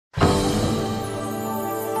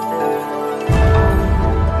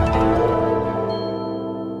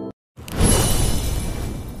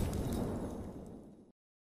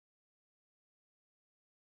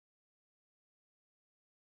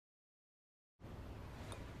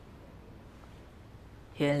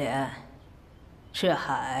云莲，志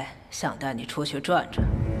海想带你出去转转。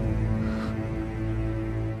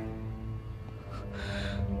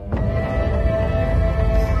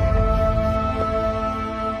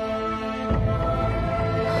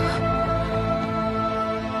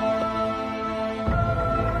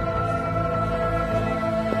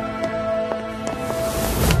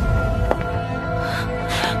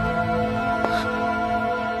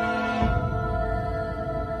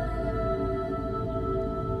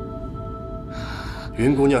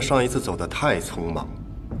云姑娘上一次走得太匆忙，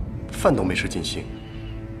饭都没吃尽兴，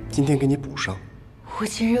今天给你补上。我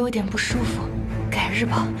今日有点不舒服，改日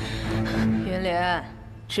吧。云莲，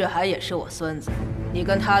志海也是我孙子，你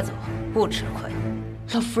跟他走不吃亏。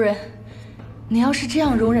老夫人，你要是这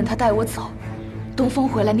样容忍他带我走，东风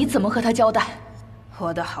回来你怎么和他交代？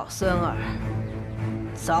我的好孙儿，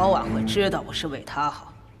早晚会知道我是为他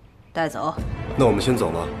好。带走。那我们先走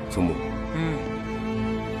了，祖母。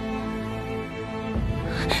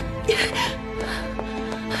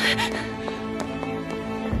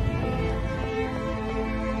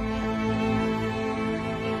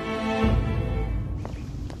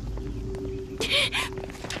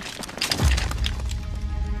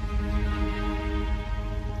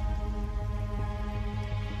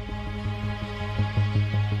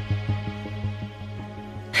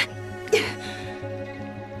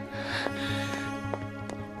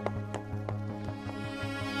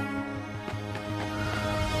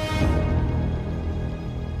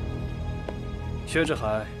薛志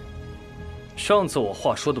海，上次我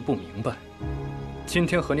话说的不明白，今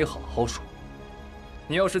天和你好好说。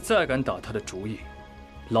你要是再敢打他的主意，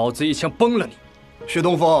老子一枪崩了你！薛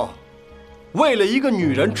东风，为了一个女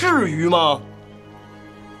人，至于吗？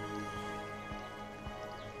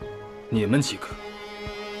你们几个，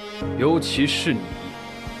尤其是你，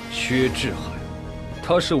薛志海，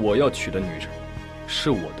她是我要娶的女人，是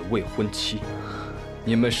我的未婚妻。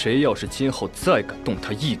你们谁要是今后再敢动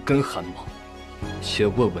她一根汗毛，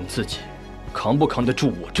先问问自己，扛不扛得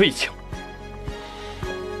住我这一枪？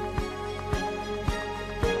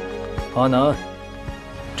阿南，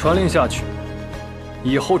传令下去，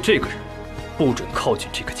以后这个人不准靠近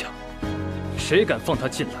这个家，谁敢放他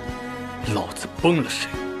进来，老子崩了谁！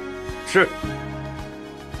是。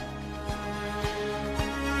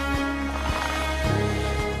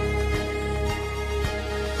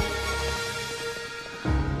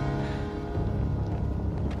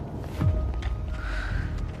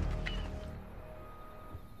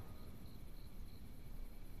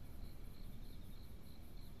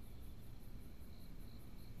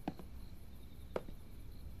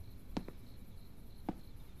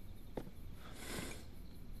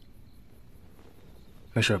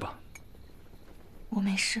没事吧？我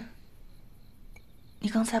没事。你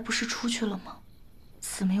刚才不是出去了吗？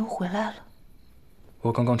怎么又回来了？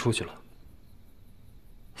我刚刚出去了，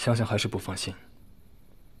想想还是不放心。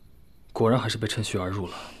果然还是被趁虚而入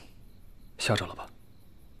了，吓着了吧？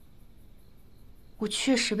我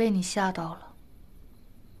确实被你吓到了。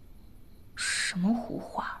什么胡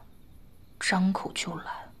话，张口就来。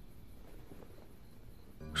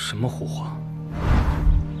什么胡话？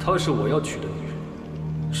她是我要娶的女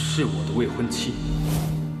人，是我的未婚妻。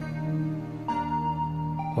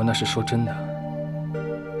我那是说真的，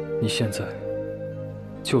你现在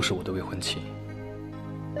就是我的未婚妻。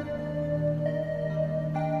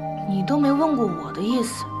你都没问过我的意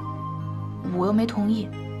思，我又没同意。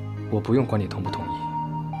我不用管你同不同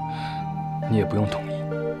意，你也不用同意。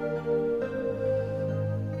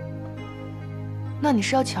那你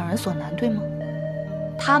是要强人所难，对吗？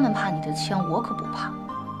他们怕你的枪，我可不怕。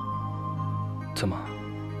怎么，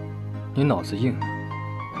你脑子硬，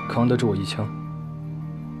扛得住我一枪？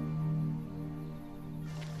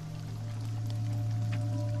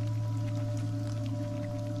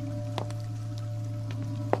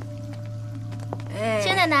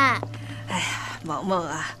薛奶奶，哎呀，萌萌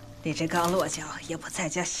啊，你这刚落脚，也不在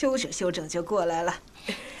家休整休整就过来了。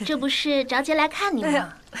这不是着急来看你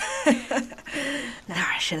吗？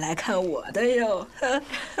哪是来看我的哟？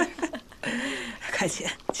快请，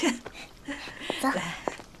请。走。来。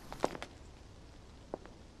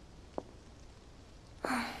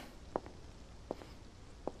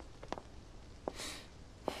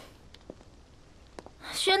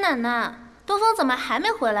薛奶奶，东风怎么还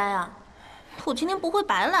没回来呀？我今天不会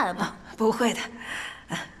白来吧？不会的，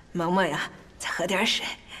萌萌呀，再喝点水。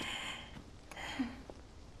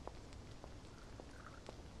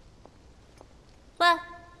喂，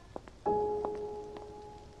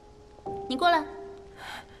你过来。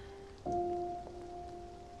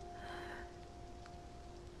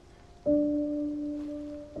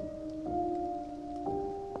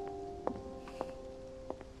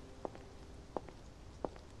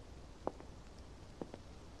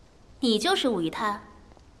你就是武姨太？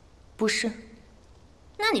不是。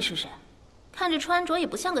那你是谁？看着穿着也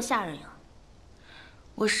不像个下人呀。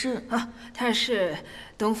我是她是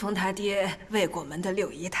东风他爹魏国门的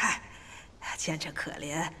六姨太，见着可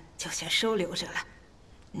怜就先收留着了，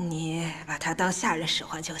你把她当下人使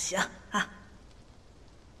唤就行啊。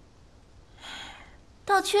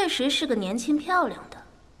倒确实是个年轻漂亮的。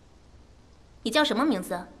你叫什么名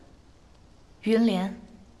字？云莲。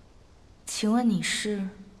请问你是？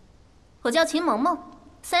我叫秦萌萌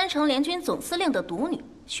，3城联军总司令的独女，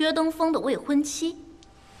薛东风的未婚妻。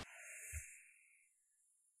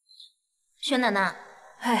薛奶奶，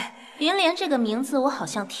哎，云莲这个名字我好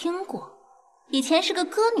像听过，以前是个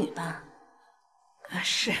歌女吧？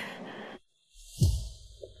是。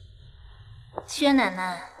薛奶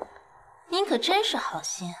奶，您可真是好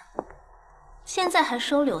心，现在还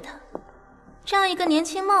收留她，这样一个年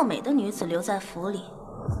轻貌美的女子留在府里，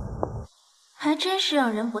还真是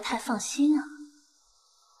让人不太放心啊。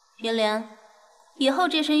云莲，以后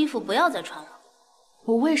这身衣服不要再穿了。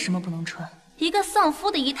我为什么不能穿？一个丧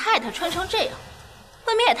夫的姨太太穿成这样，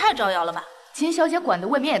未免也太招摇了吧？秦小姐管的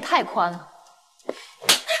未免也太宽了。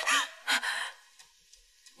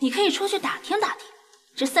你可以出去打听打听，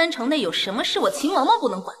这3城内有什么是我秦嬷嬷不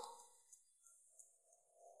能管的。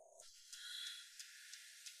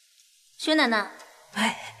薛奶奶，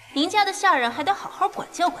您家的下人还得好好管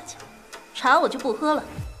教管教，茶我就不喝了，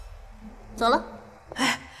走了。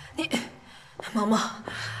你，萌萌，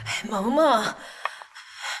萌萌，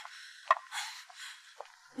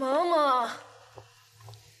萌萌。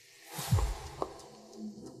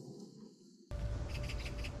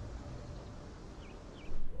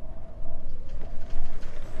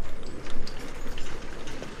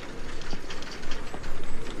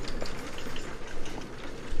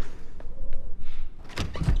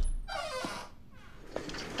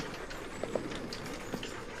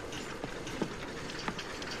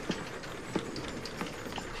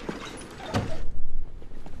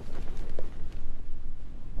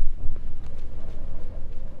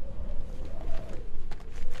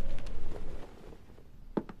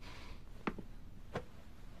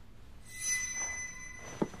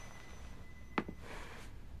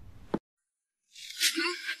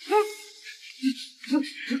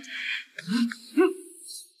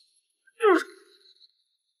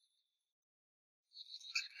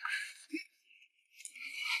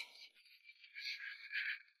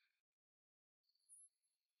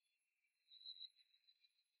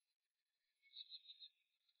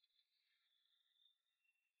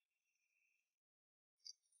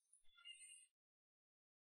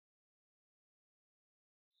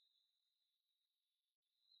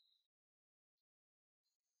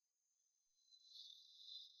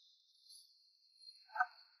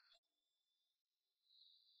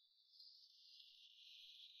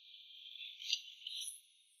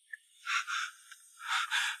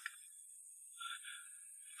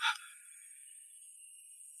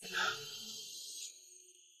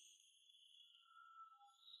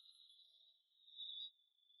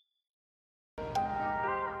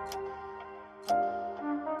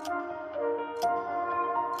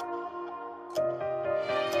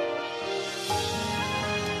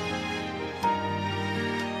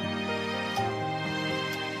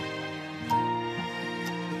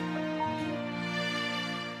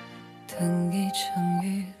等一场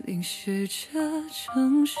雨淋湿着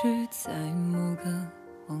城市，在某个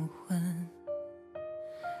黄昏，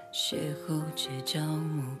邂逅街角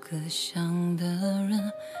某个想的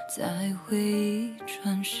人，在回忆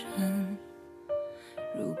转身。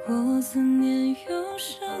如果思念有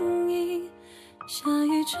声音，下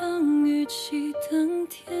一场雨气等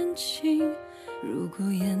天晴。如果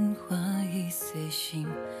烟花易碎心，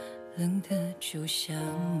冷的就像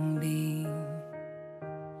冰。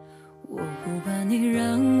我呼唤你，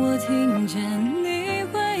让我听见你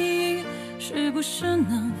回应，是不是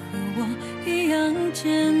能和我一样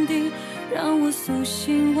坚定？让我苏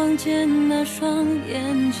醒，望见那双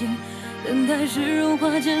眼睛，等待是融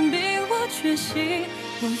化坚冰，我决心。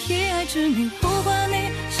我以爱之名呼唤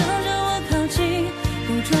你，向着我靠近，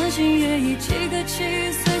不专心也已几个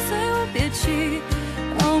气，岁岁无别期，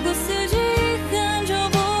熬过四季遗憾就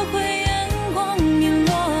不会眼光面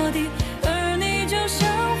落地，而你就像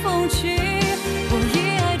风起。我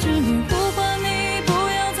以爱之名呼唤你，不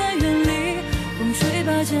要再远离，风吹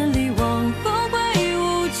把千里往后